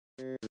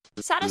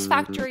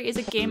Satisfactory is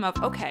a game of,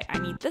 okay, I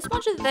need this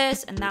much of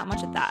this and that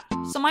much of that.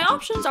 So my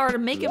options are to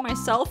make it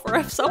myself or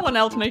have someone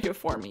else make it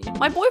for me.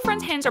 My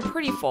boyfriend's hands are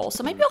pretty full,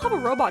 so maybe I'll have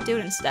a robot do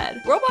it instead.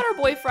 Robot or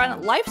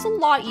boyfriend, life's a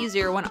lot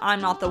easier when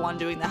I'm not the one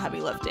doing the heavy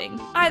lifting.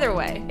 Either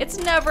way, it's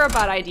never a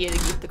bad idea to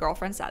keep the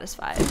girlfriend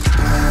satisfied.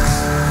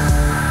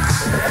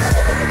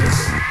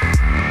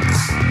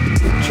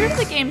 True to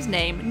the game's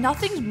name,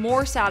 nothing's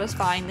more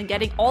satisfying than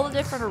getting all the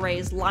different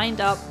arrays lined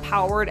up,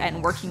 powered,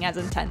 and working as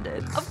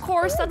intended. Of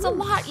course, that's a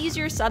lot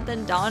easier said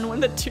than done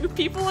when the two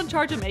people in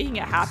charge of making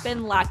it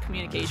happen lack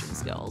communication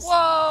skills.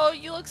 Whoa,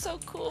 you look so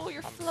cool,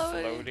 you're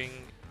floating.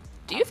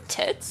 Do you have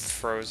tits?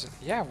 Frozen.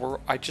 Yeah,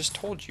 I just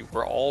told you,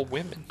 we're all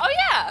women. Oh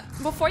yeah!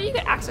 Before you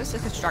get access to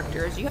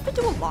constructors, you have to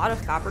do a lot of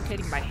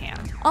fabricating by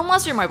hand.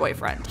 Unless you're my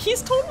boyfriend.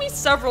 He's told me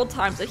several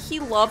times that he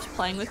loves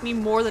playing with me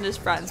more than his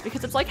friends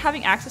because it's like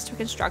having access to a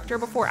constructor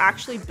before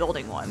actually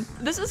building one.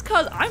 This is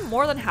cause I'm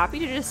more than happy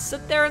to just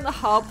sit there in the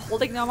hub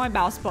holding down my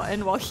mouse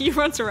button while he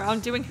runs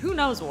around doing who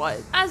knows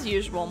what. As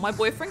usual, my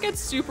boyfriend gets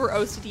super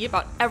OCD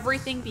about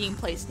everything being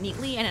placed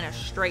neatly and in a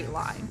straight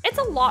line. It's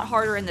a lot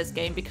harder in this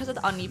game because of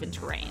the uneven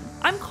terrain.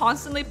 I'm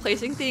constantly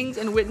placing things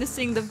and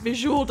witnessing the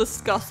visual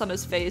disgust on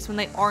his face when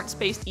they aren't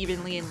spaced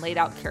evenly and laid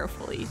out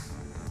carefully.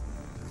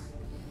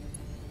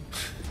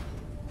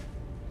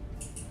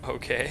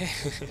 Okay.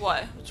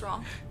 What? What's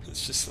wrong?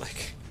 It's just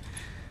like...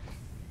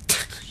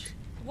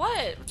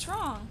 What? What's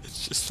wrong?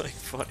 It's just like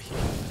funny.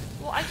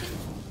 Well, I can...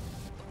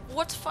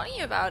 What's funny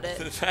about it?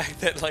 The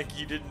fact that like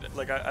you didn't,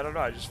 like I don't know,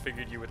 I just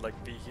figured you would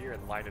like be here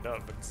and line it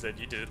up, but instead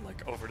you did it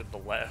like over to the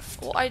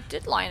left. Well, I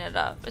did line it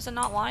up. Is it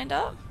not lined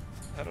up?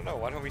 I don't know,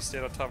 why don't we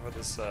stand on top of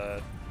this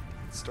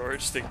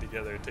storage thing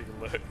together and take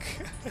a look?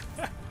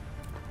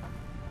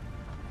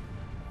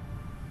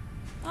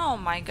 Oh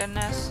my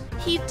goodness.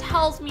 He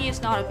tells me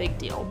it's not a big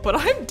deal, but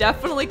I've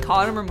definitely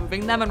caught him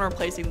removing them and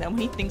replacing them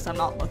when he thinks I'm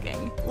not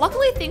looking.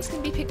 Luckily, things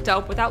can be picked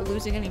up without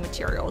losing any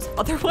materials.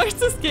 Otherwise,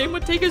 this game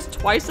would take us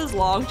twice as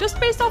long just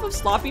based off of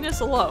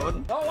sloppiness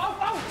alone. Oh, oh,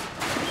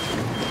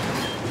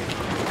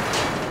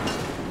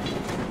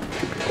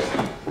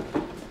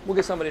 oh. We'll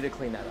get somebody to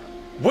clean that up.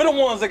 We're the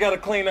ones that gotta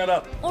clean that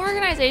up.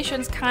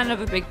 Organization's kind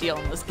of a big deal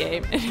in this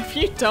game, and if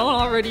you don't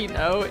already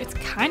know, it's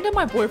kind of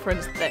my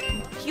boyfriend's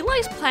thing. He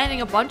likes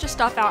planning a bunch of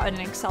stuff out in an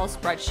Excel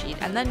spreadsheet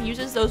and then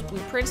uses those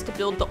blueprints to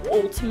build the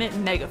ultimate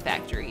mega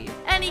factory.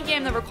 Any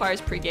game that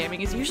requires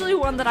pre-gaming is usually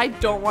one that I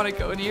don't want to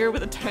go near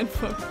with a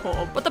 10-foot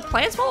pole, but the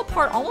plans fall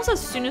apart almost as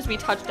soon as we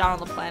touch down on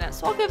the planet,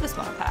 so I'll give this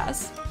one a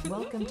pass.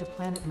 Welcome to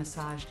Planet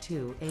Massage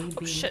 2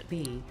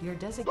 A-B-B, your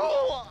designated...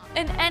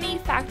 In any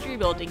factory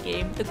building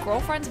game, the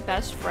girlfriend's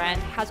best friend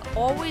has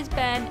always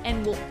been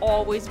and will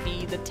always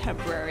be the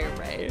temporary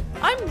array.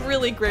 I'm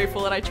really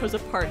grateful that I chose a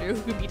partner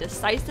who could be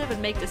decisive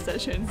and make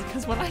decisions,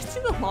 because when I see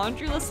the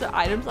laundry list of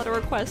items that are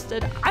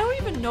requested, I don't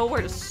even know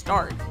where to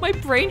start. My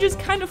brain just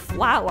kind of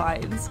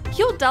flatlines.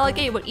 He'll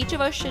delegate what each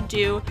of us should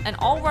do, and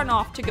I'll run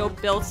off to go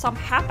build some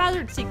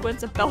haphazard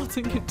sequence of belts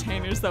and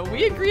containers that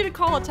we agree to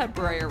call a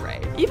temporary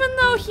array. Even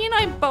though he and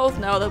I both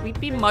know that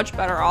we'd be much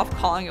better off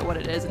calling it what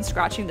it is and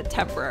scratching the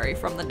temporary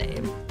from the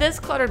name. This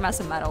cluttered mess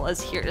of metal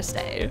is here to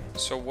stay.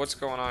 So what's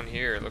going on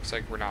here? It looks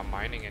like we're not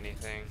mining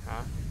anything,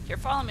 huh? Here,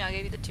 follow me, I'll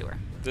give you the tour.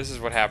 This is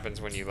what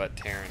happens when you let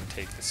Taryn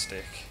take the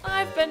stick.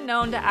 I've been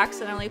known to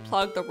accidentally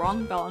plug the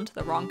wrong belt into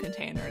the wrong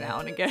container now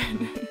and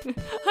again.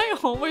 I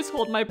always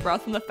hold my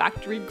breath when the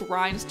factory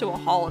grinds to a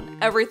halt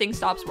and everything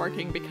stops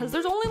working because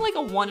there's only like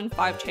a 1 in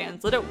 5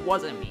 chance that it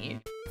wasn't me.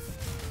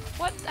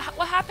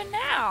 What happened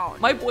now?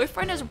 My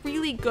boyfriend is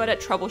really good at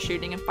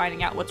troubleshooting and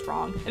finding out what's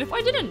wrong, and if I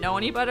didn't know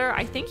any better,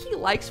 I think he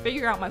likes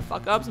figuring out my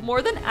fuck-ups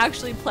more than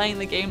actually playing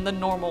the game the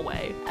normal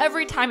way.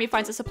 Every time he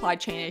finds a supply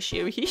chain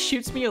issue, he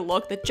shoots me a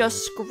look that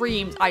just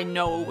screams, I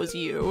know it was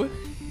you.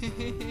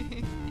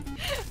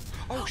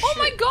 Oh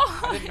my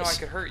gosh! I didn't know I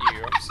could hurt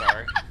you, I'm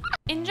sorry.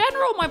 In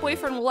general, my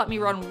boyfriend will let me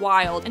run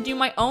wild and do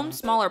my own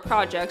smaller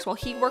projects while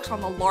he works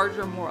on the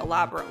larger, more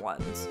elaborate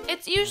ones.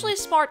 It's usually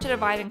smart to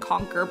divide and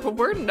conquer, but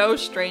we're no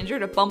stranger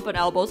to bumping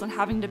elbows and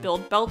having to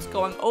build belts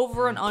going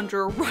over and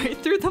under right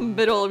through the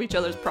middle of each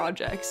other's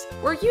projects.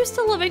 We're used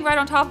to living right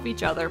on top of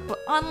each other, but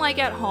unlike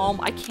at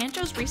home, I can't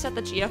just reset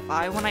the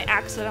GFI when I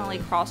accidentally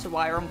cross a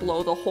wire and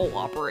blow the whole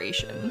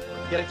operation.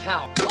 Get a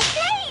towel.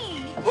 Okay!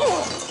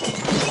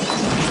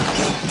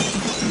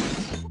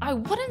 I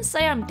wouldn't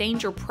say I'm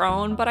danger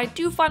prone, but I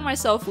do find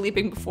myself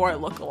leaping before I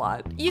look a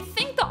lot. You'd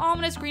think the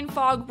ominous green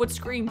fog would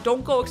scream,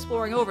 don't go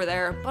exploring over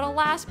there, but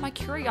alas, my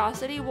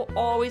curiosity will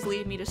always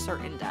lead me to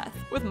certain death.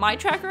 With my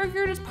track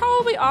record, it's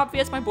probably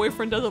obvious my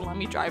boyfriend doesn't let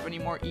me drive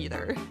anymore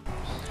either.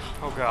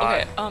 Oh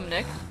god.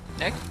 Okay,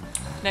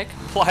 Nick.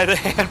 Apply the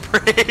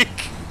handbrake.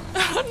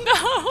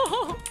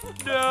 Oh,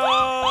 no!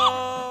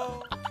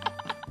 No!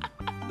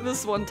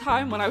 This one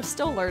time when I was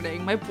still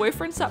learning, my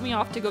boyfriend sent me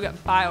off to go get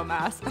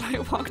biomass, and I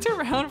walked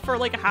around for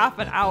like half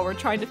an hour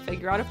trying to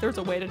figure out if there was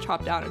a way to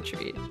chop down a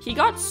tree. He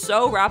got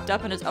so wrapped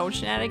up in his own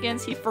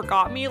shenanigans, he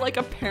forgot me like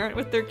a parent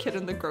with their kid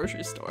in the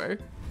grocery store.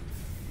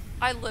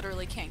 I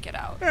literally can't get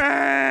out.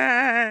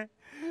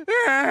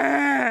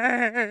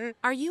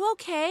 Are you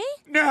okay?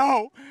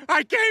 No,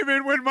 I came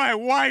in with my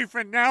wife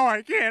and now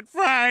I can't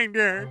find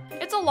her.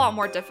 It's a lot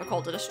more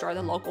difficult to destroy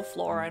the local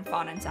flora and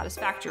fauna in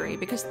Satisfactory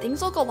because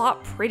things look a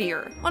lot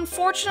prettier.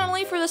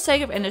 Unfortunately, for the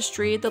sake of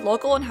industry, the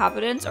local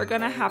inhabitants are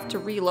gonna have to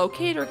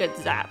relocate or get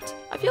zapped.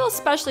 I feel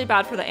especially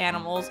bad for the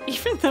animals,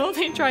 even though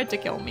they tried to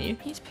kill me.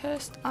 He's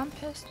pissed, I'm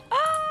pissed.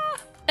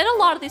 In a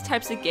lot of these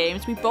types of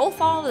games, we both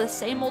fall into the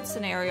same old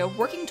scenario,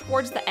 working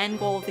towards the end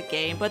goal of the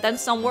game, but then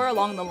somewhere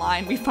along the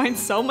line, we find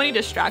so many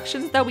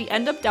distractions that we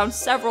end up down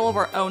several of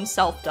our own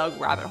self-dug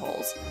rabbit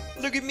holes.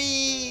 Look at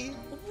me!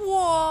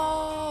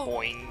 Whoa!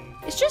 Boing.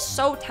 It's just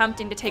so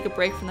tempting to take a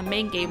break from the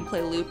main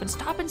gameplay loop and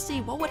stop and see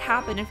what would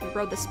happen if we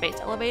rode the space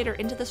elevator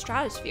into the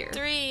stratosphere.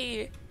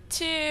 3,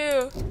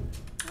 2,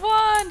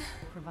 1.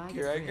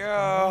 Here I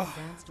go.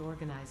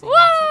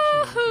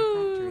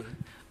 Woohoo!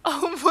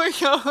 Oh my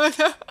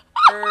god.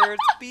 Earth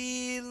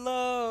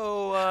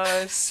below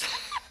us.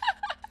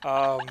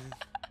 I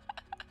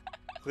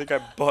think I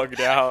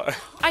bugged out.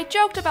 I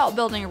joked about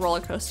building a roller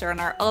coaster in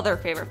our other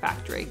favorite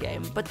factory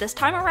game, but this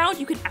time around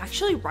you can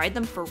actually ride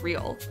them for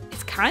real.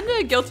 It's kinda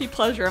a guilty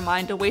pleasure of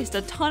mine to waste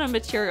a ton of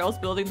materials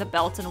building the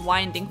belts in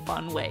winding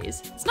fun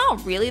ways. It's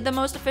not really the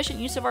most efficient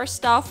use of our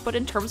stuff, but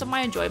in terms of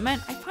my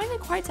enjoyment, I find it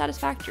quite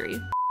satisfactory.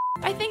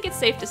 I think it's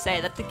safe to say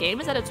that the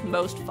game is at its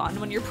most fun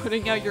when you're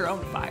putting out your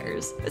own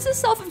fires. This is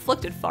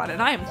self-inflicted fun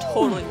and I am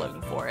totally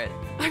living for it.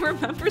 I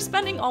remember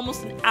spending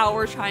almost an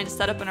hour trying to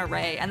set up an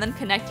array and then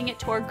connecting it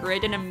to our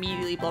grid and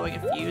immediately blowing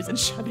a fuse and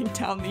shutting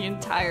down the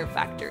entire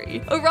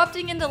factory.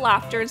 Erupting into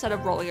laughter instead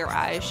of rolling your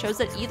eyes shows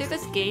that either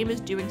this game is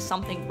doing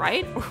something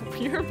right or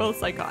we are both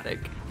psychotic.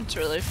 It's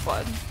really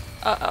fun.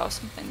 Uh-oh,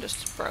 something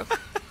just broke.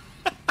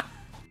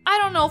 I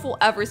don't know if we'll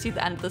ever see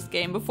the end of this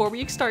game before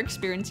we start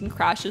experiencing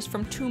crashes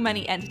from too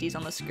many entities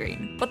on the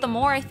screen. But the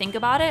more I think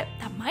about it,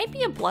 that might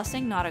be a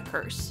blessing, not a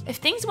curse. If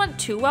things went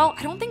too well,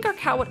 I don't think our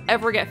cat would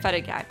ever get fed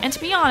again. And to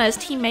be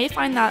honest, he may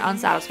find that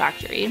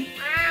unsatisfactory.